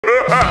It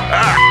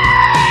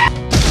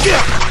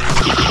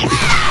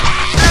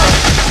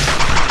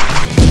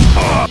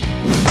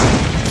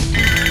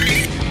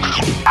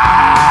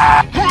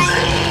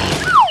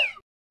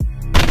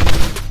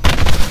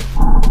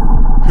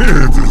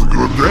is a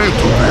good day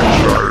to be a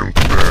giant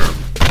man.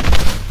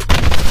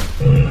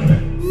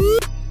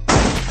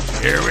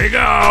 Here we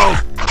go.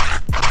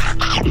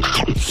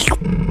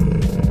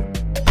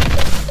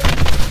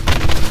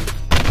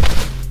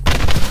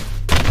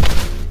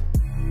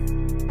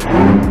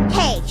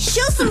 Hey,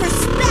 show some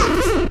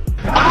respect!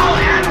 I'll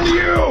end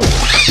you!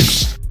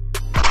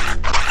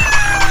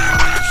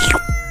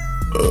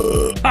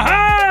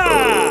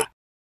 Ha-ha!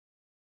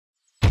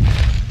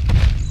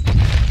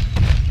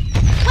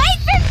 Wait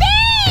for me!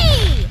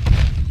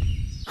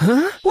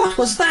 Huh? What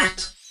was that?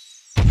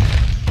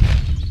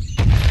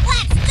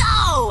 Let's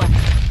go!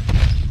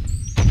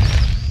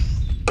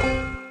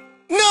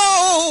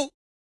 No!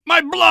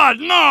 My blood,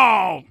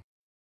 no!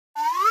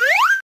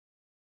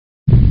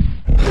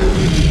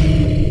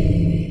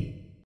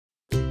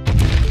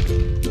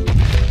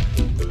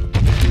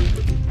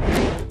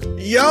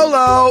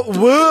 YOLO!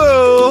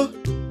 Woo!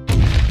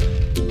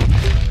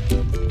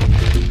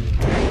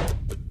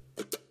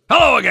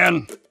 Hello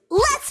again.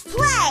 Let's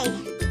play!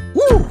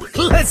 Woo!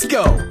 Let's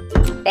go!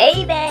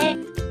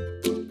 Baby!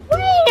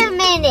 Wait a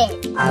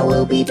minute! I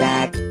will be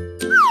back.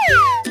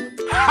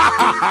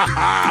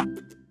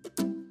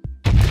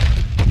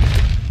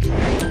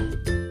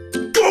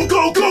 Go,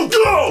 go, go,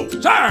 go!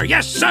 Sir,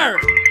 yes, sir!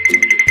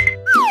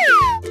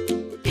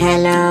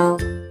 Hello.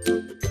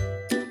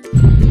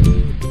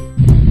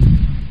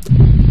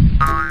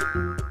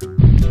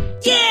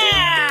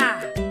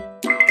 Yeah!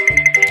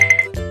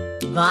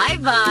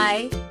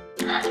 Bye-bye!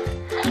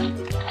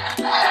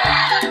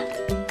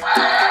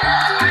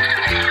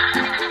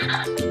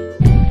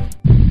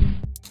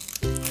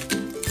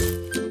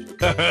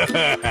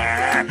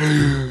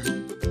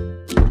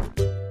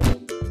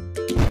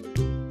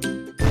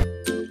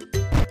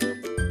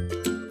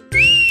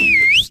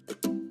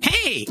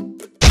 Hey!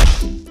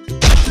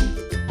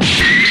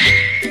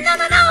 No,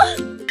 no, no!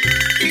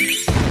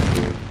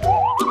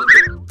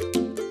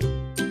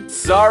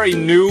 Sorry,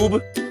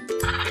 noob.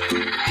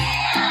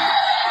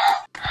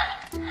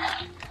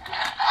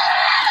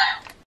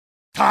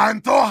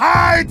 Time to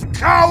hide,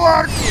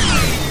 coward!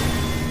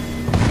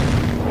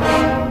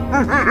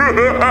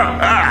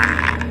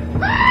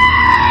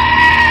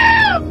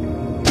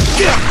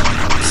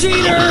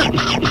 Cheater!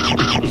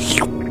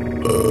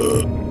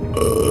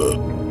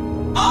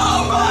 Oh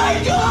my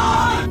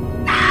god!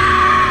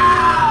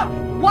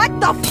 What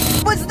the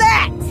f was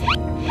that?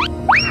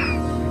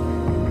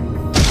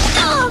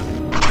 No!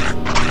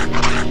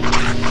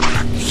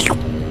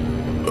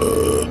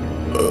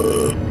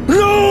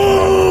 No!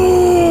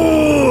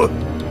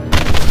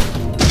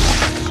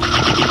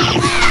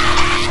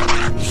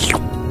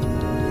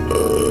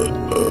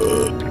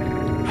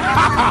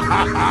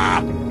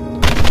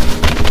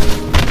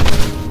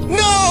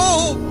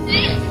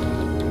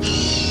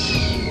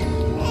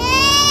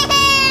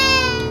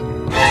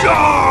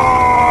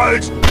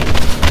 Charge!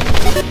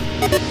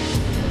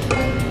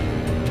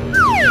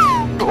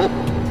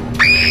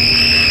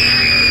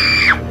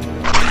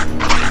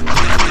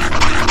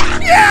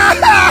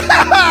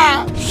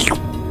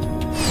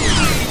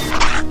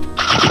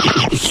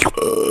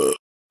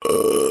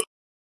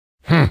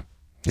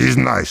 He's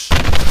nice.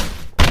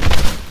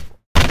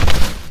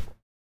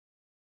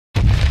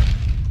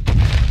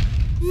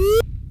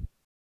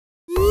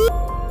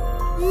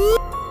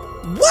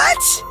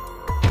 What?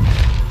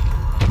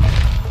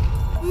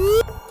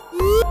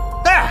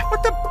 Ah,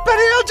 what the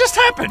hell just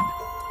happened?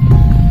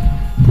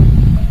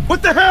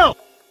 What the hell?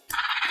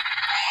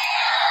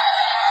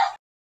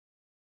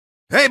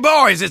 Hey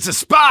boys, it's a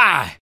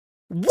spy!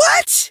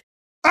 What?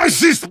 I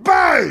see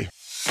spy!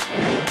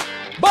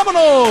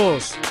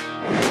 Vámonos!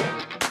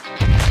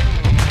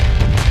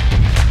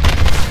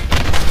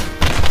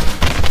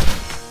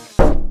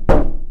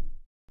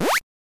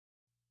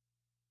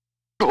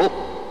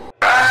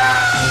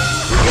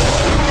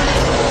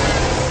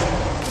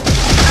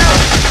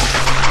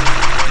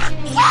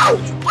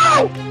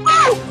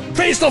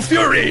 Face the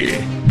fury!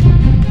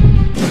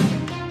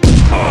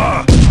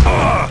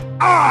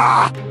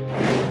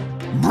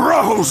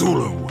 Bravo,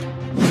 Zulu!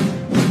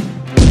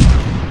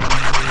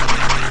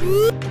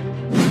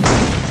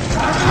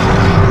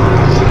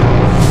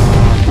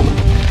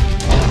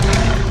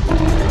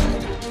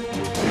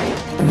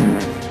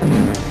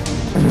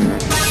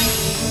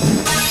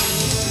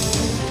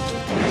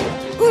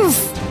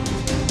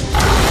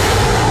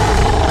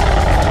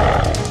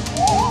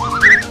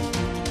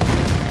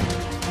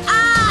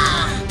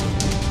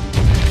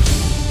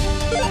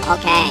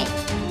 Okay.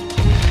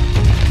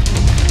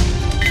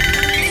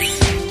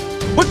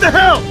 What the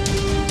hell?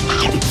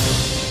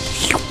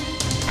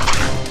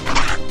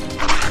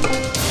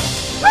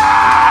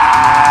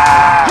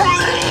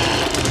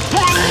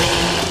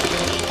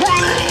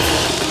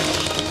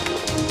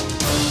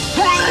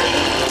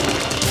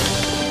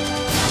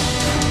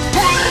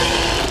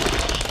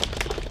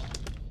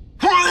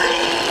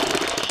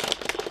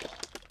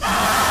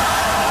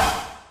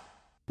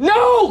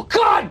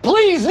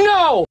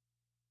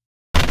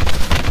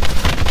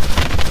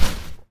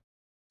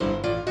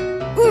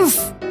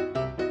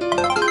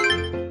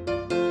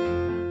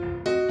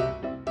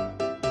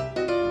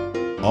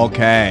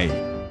 Okay.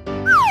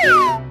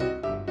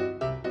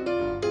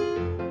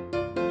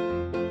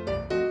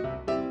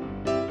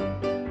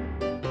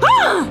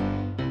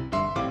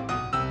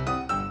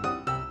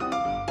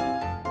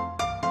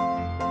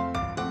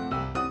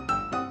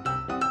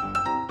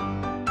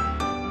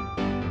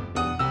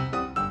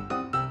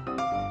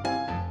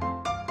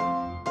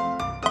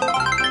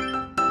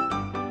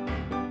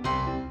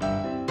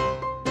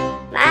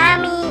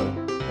 Mommy,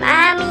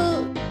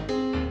 Mommy.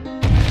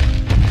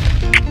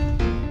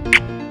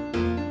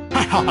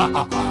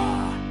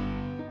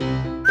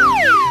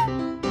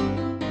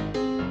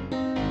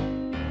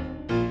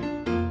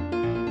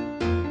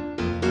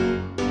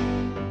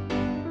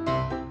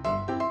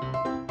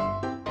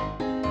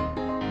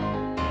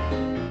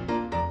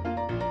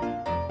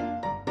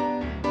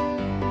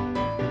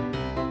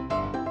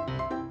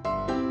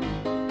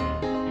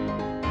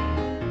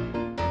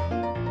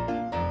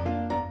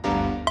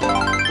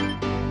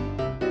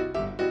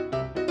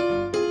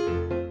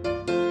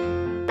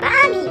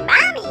 Mommy,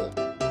 Mommy.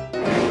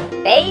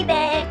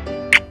 Baby.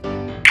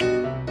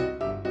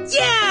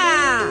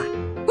 Yeah!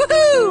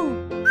 Woohoo!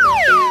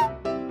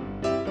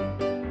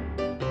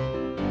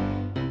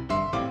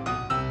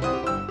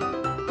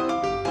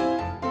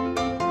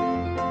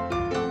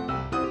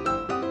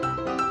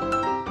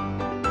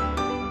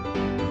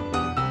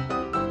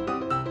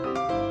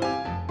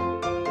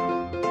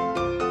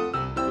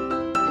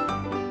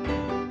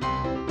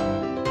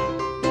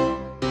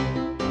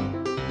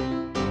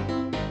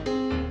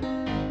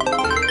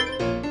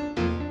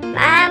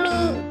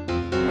 Mommy.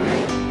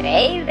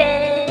 Baby.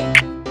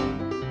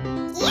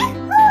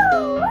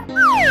 Yahoo!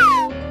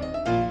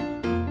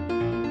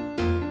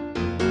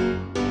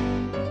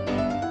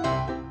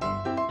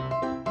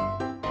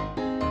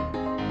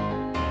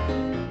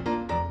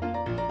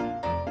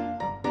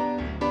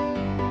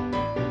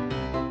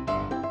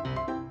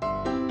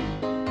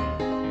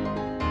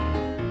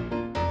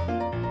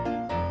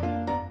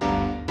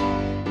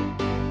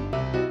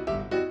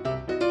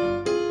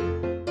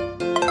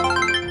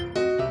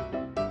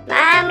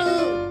 Mommy.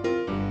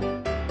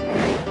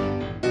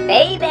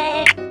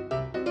 Baby.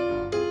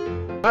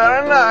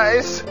 Very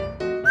nice.